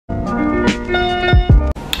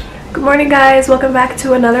Good morning guys, welcome back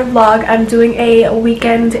to another vlog. I'm doing a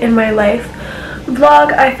weekend in my life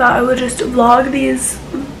vlog. I thought I would just vlog these,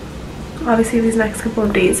 obviously these next couple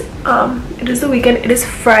of days. It is the weekend, it is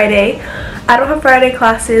Friday. I don't have Friday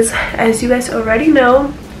classes, as you guys already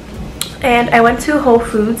know. And I went to Whole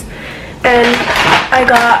Foods and I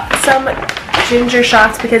got some ginger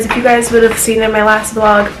shots because if you guys would have seen in my last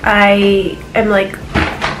vlog, I am like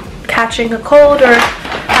catching a cold or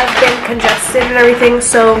have been congested and everything,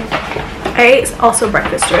 so I ate also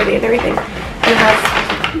breakfast already and everything, and I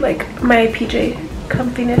have like my PJ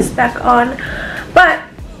comfiness back on, but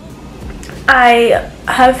I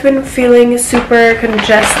have been feeling super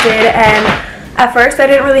congested, and at first I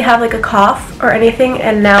didn't really have like a cough or anything,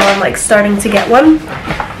 and now I'm like starting to get one,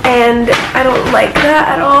 and I don't like that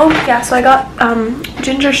at all. Yeah, so I got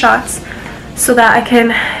ginger shots so that I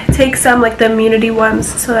can take some like the immunity ones,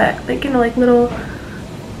 so that like, you know, like little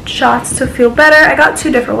shots to feel better. I got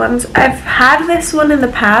two different ones. I've had this one in the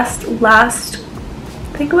past, I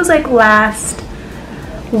think it was like last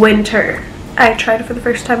winter. I tried it for the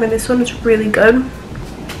first time and this one is really good.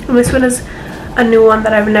 And this one is a new one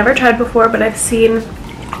that I've never tried before, but I've seen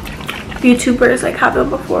YouTubers like have them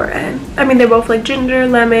before, and I mean they're both like ginger,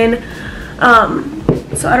 lemon,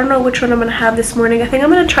 so I don't know which one I'm gonna have this morning. I think I'm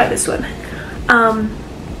gonna try this one.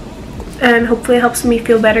 And hopefully it helps me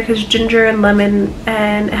feel better because ginger and lemon,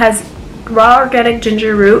 and it has raw organic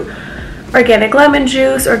ginger root, organic lemon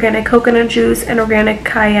juice, organic coconut juice, and organic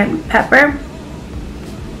cayenne pepper.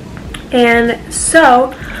 And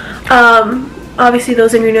so obviously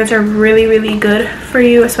those ingredients are really good for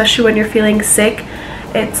you, especially when you're feeling sick.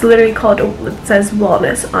 It's literally called, it says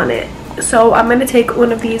wellness on it. So I'm going to take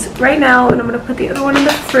one of these right now and I'm going to put the other one in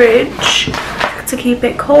the fridge to keep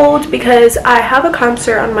it cold because I have a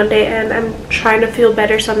concert on Monday and I'm trying to feel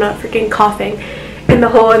better so I'm not freaking coughing in the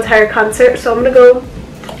whole entire concert. So I'm gonna go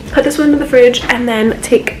put this one in the fridge and then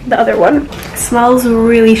take the other one. It smells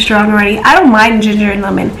really strong already. I don't mind ginger and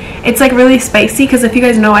lemon. It's like really spicy because if you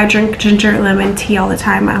guys know, I drink ginger and lemon tea all the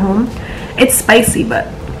time at home. It's spicy, but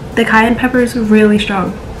the cayenne pepper is really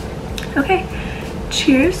strong. Okay,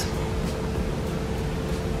 cheers.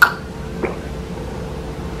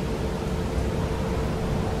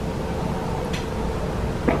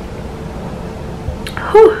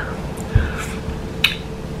 Whew.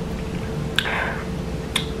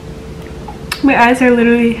 My eyes are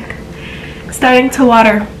literally starting to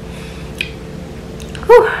water.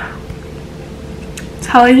 Whew. I'm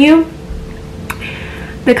telling you,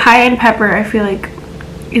 the cayenne pepper I feel like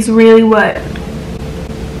is really what,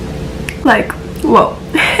 like, whoa.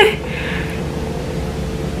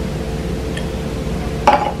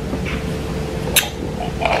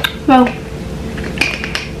 Well,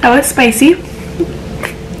 that was spicy.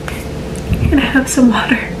 And I have some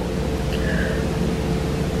water.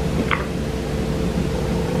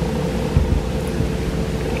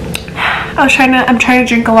 I'm trying to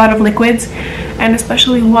drink a lot of liquids and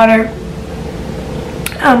especially water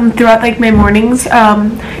throughout like my mornings,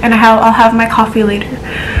 and I'll have my coffee later,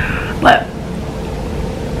 but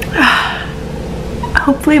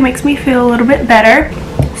hopefully it makes me feel a little bit better.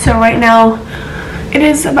 So right now it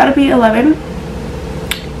is about to be 11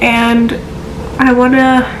 and I want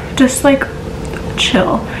to just like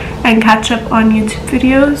chill and catch up on YouTube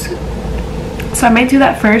videos, so I might do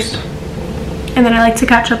that first, and then I like to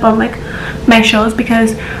catch up on like my shows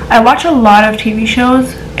because I watch a lot of TV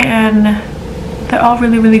shows and they're all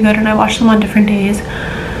really good and I watch them on different days.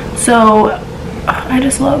 So I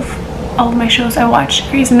just love all of my shows. I watch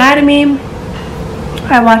Grey's Anatomy,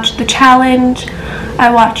 I watch The Challenge,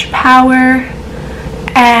 I watch Power,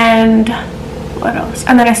 and what else?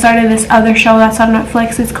 And then I started this other show that's on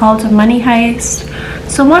Netflix. It's called Money Heist.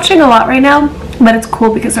 So I'm watching a lot right now, but it's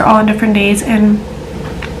cool because they're all on different days and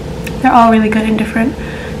they're all really good and different.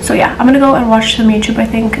 So yeah, I'm gonna go and watch some YouTube, I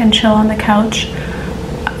think, and chill on the couch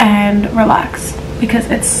and relax because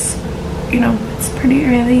it's, you know, it's pretty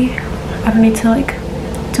early. I don't need to like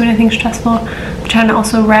do anything stressful. I'm trying to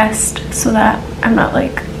also rest so that I'm not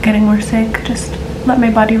like getting more sick. Just let my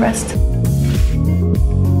body rest.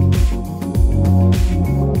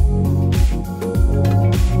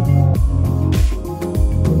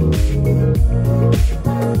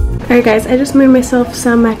 Alright guys, I just made myself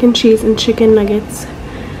some mac and cheese and chicken nuggets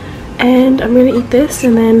and I'm gonna eat this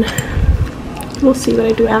and then we'll see what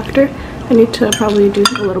I do after. I need to probably do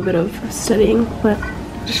a little bit of studying, but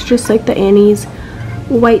it's just like the Annie's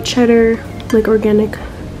white cheddar, like organic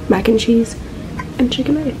mac and cheese and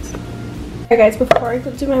chicken nuggets. Alright guys, before I go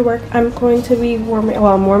do my work, I'm going to be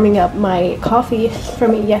I'm warming up my coffee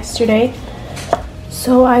from yesterday.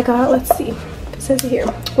 So I got, let's see, it says here,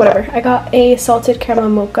 whatever. I got a salted caramel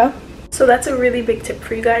mocha So that's a really big tip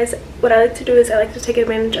for you guys. What I like to do is I like to take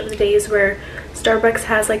advantage of the days where Starbucks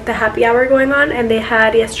has like the happy hour going on, and they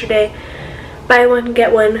had yesterday buy one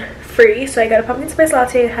get one free. So I got a pumpkin spice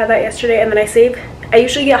latte, had that yesterday, and then I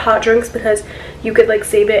usually get hot drinks because you could like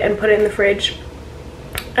save it and put it in the fridge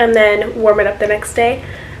and then warm it up the next day.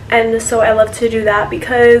 And so I love to do that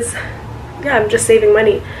because yeah, I'm just saving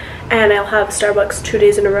money, and I'll have Starbucks 2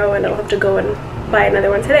 days in a row and I don't have to go and buy another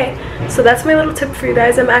one today. So that's my little tip for you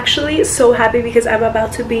guys. I'm actually so happy because I'm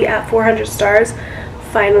about to be at 400 stars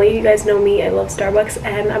finally. You guys know me, I love Starbucks,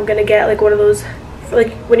 and I'm gonna get like one of those,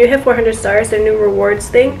 like when you hit 400 stars, their new rewards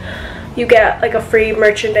thing, you get like a free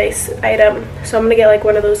merchandise item. So I'm gonna get like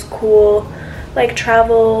one of those cool like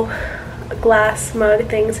travel glass mug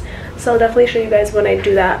things. So I'll definitely show you guys when I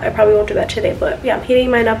do that. I probably won't do that today, but yeah, I'm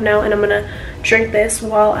heating mine up now, and I'm gonna drink this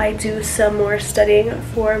while I do some more studying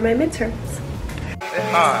for my midterms.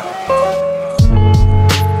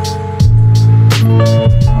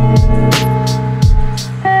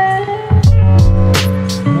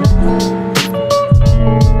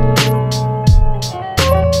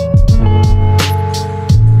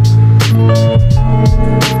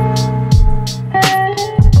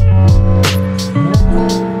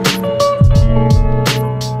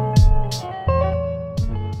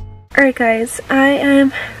 Alright guys, I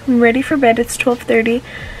am ready for bed. It's 12:30.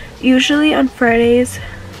 Usually on Fridays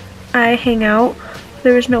I hang out.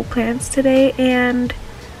 There was no plans today, and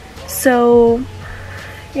so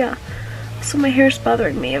yeah, so my hair is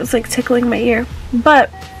bothering me. It was like tickling my ear,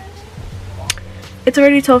 but it's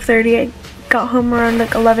already 12:30. I got home around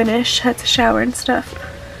like 11ish, had to shower and stuff,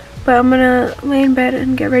 but I'm gonna lay in bed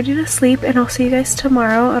and get ready to sleep, and I'll see you guys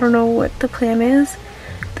tomorrow. I don't know what the plan is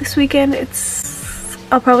this weekend.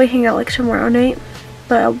 I'll probably hang out like tomorrow night,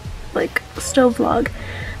 but I'll like still vlog.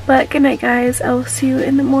 But good night guys, I will see you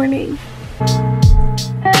in the morning.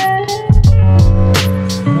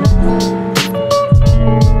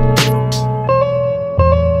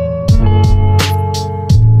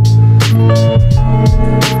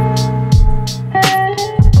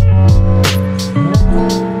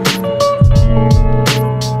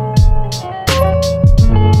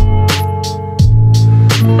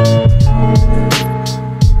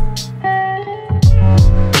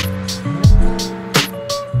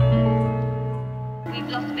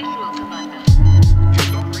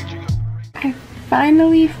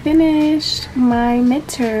 Finally finished my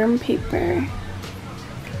midterm paper.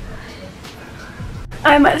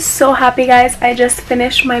 I'm so happy guys. I just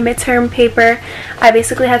finished my midterm paper. I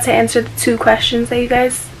basically had to answer the 2 questions that you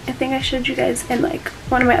guys, I think I showed you guys in like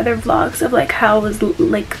one of my other vlogs of like how I was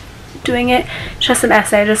like doing it. It's just an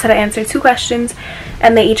essay. I just had to answer 2 questions,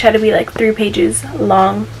 and they each had to be like 3 pages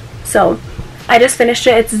long. So I just finished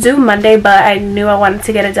it. It's due Monday, but I knew I wanted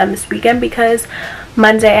to get it done this weekend because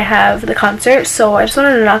Monday I have the concert, so I just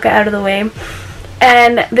wanted to knock it out of the way.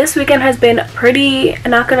 And this weekend has been pretty,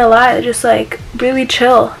 not gonna lie, just like really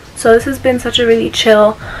chill. So this has been such a really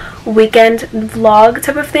chill weekend vlog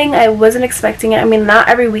type of thing. I wasn't expecting it. I mean, not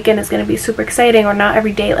every weekend is gonna be super exciting, or not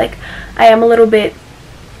every day. Like, I am a little bit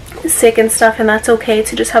sick and stuff, and that's okay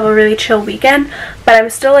to just have a really chill weekend, but I'm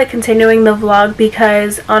still like continuing the vlog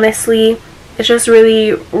because honestly it's just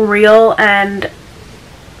really real, and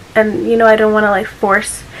you know, I don't want to like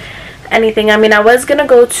force anything. I mean, I was gonna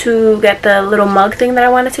go to get the little mug thing that I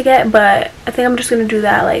wanted to get, but I think I'm just gonna do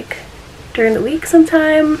that like during the week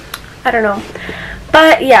sometime. I don't know,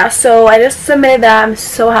 but yeah, so I just submitted that. I'm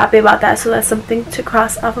so happy about that, so that's something to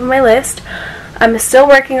cross off of my list. I'm still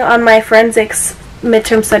working on my forensics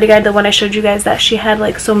midterm study guide, the one I showed you guys that she had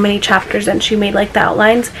like so many chapters and she made like the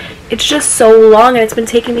outlines. It's just so long, and it's been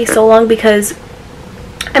taking me so long because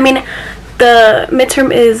I mean, the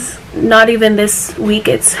midterm is not even this week,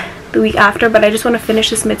 it's the week after, but I just want to finish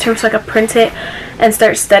this midterm so I can print it and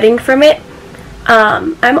start studying from it.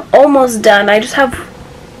 I'm almost done. I just have,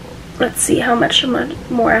 let's see how much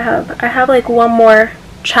more I have. I have like 1 more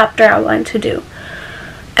chapter outline to do.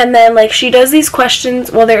 And then like she does these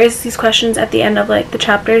questions, well, there is these questions at the end of like the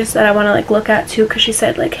chapters that I want to like look at too, because she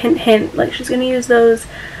said like hint hint, like she's gonna use those.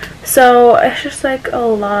 So it's just like a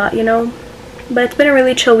lot, you know. But it's been a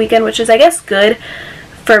really chill weekend, which is I guess good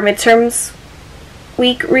for midterms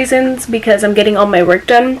week reasons because I'm getting all my work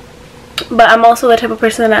done. But I'm also the type of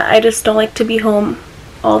person that I just don't like to be home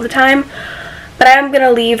all the time. But I am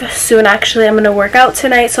gonna leave soon. Actually, I'm gonna work out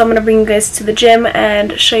tonight, so I'm gonna bring you guys to the gym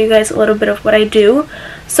and show you guys a little bit of what I do.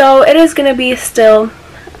 So it is gonna be still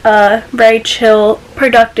a very chill,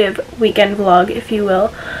 productive weekend vlog, if you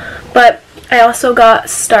will. But I also got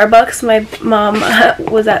Starbucks. My mom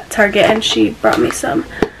was at Target and she brought me some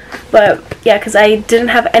But yeah, because I didn't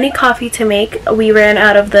have any coffee to make. We ran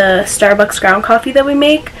out of the Starbucks ground coffee that we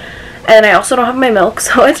make, and I also don't have my milk,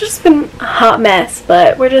 so it's just been a hot mess.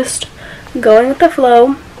 But we're just going with the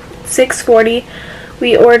flow. 6:40.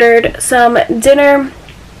 We ordered some dinner.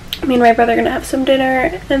 Me and my brother are gonna have some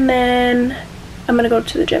dinner, and then I'm gonna go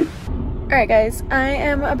to the gym. Alright guys, I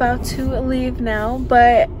am about to leave now,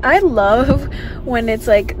 but I love when it's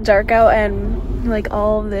like dark out and like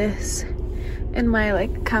all of this in my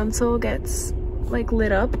like console gets like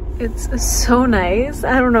lit up. It's so nice.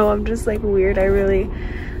 I don't know, I'm just like weird. I really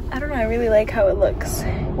like how it looks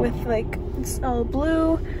with like it's all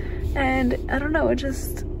blue, and I don't know, it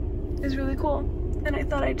just is really cool, and I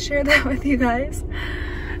thought I'd share that with you guys,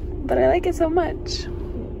 but I like it so much.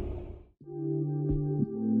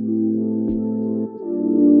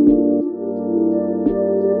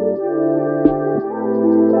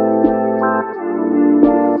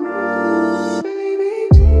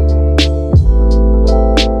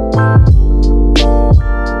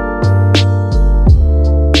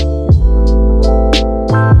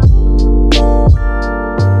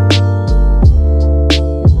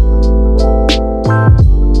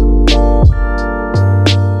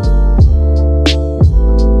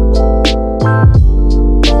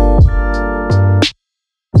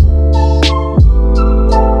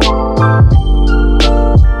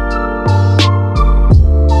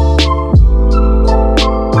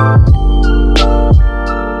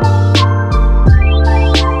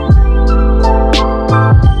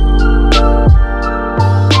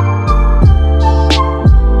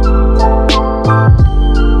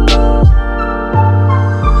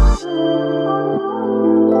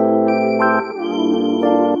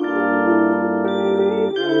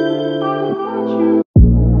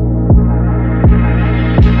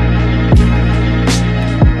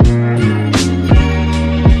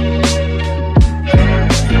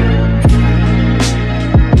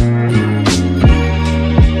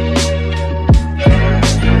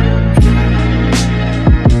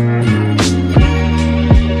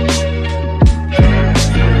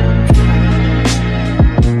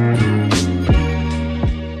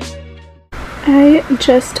 I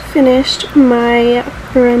just finished my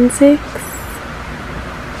forensics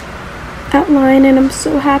outline and I'm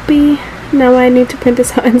so happy. Now I need to print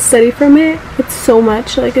this out and study from it. It's so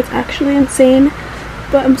much, like it's actually insane,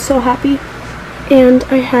 but I'm so happy. And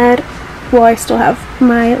I had, well, I still have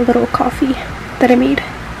my little coffee that I made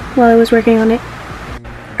while I was working on it.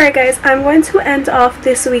 Alright guys, I'm going to end off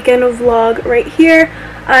this weekend vlog right here.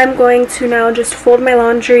 I'm going to now just fold my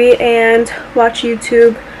laundry and watch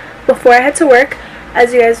YouTube before I head to work.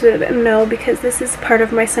 As you guys would know, because this is part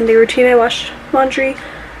of my Sunday routine, I wash laundry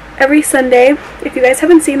every Sunday. If you guys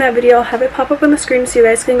haven't seen that video, I'll have it pop up on the screen so you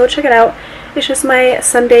guys can go check it out. It's just my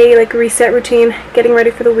Sunday like reset routine, getting ready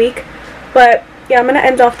for the week. But yeah, I'm gonna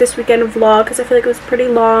end off this weekend vlog because I feel like it was pretty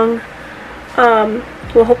long.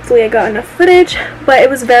 Well, hopefully I got enough footage, but it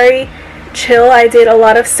was very chill. I did a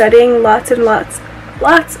lot of studying, lots and lots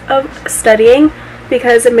of studying,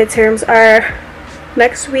 because the midterms are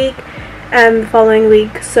next week and the following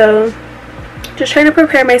week, so just trying to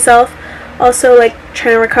prepare myself. Also like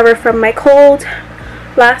trying to recover from my cold.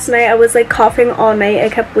 Last night I was like coughing all night. I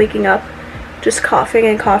kept waking up just coughing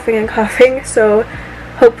and coughing and coughing, so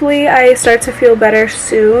hopefully I start to feel better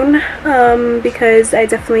soon, because I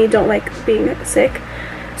definitely don't like being sick.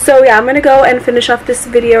 So yeah, I'm gonna go and finish off this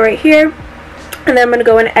video right here, and then I'm gonna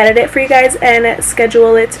go and edit it for you guys and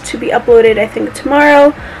schedule it to be uploaded, I think,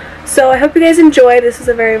 tomorrow. So I hope you guys enjoy. This is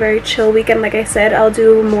a very, very chill weekend. Like I said, I'll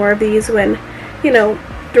do more of these when, you know,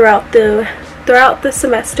 throughout the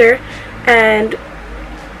semester and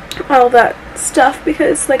all that stuff,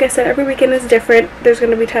 because like I said, every weekend is different. There's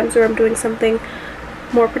going to be times where I'm doing something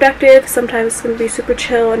more productive. Sometimes it's going to be super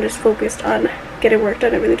chill and just focused on getting work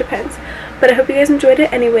done. It really depends. But I hope you guys enjoyed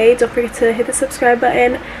it anyway. Don't forget to hit the subscribe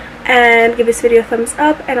button and give this video a thumbs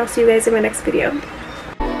up, and I'll see you guys in my next video.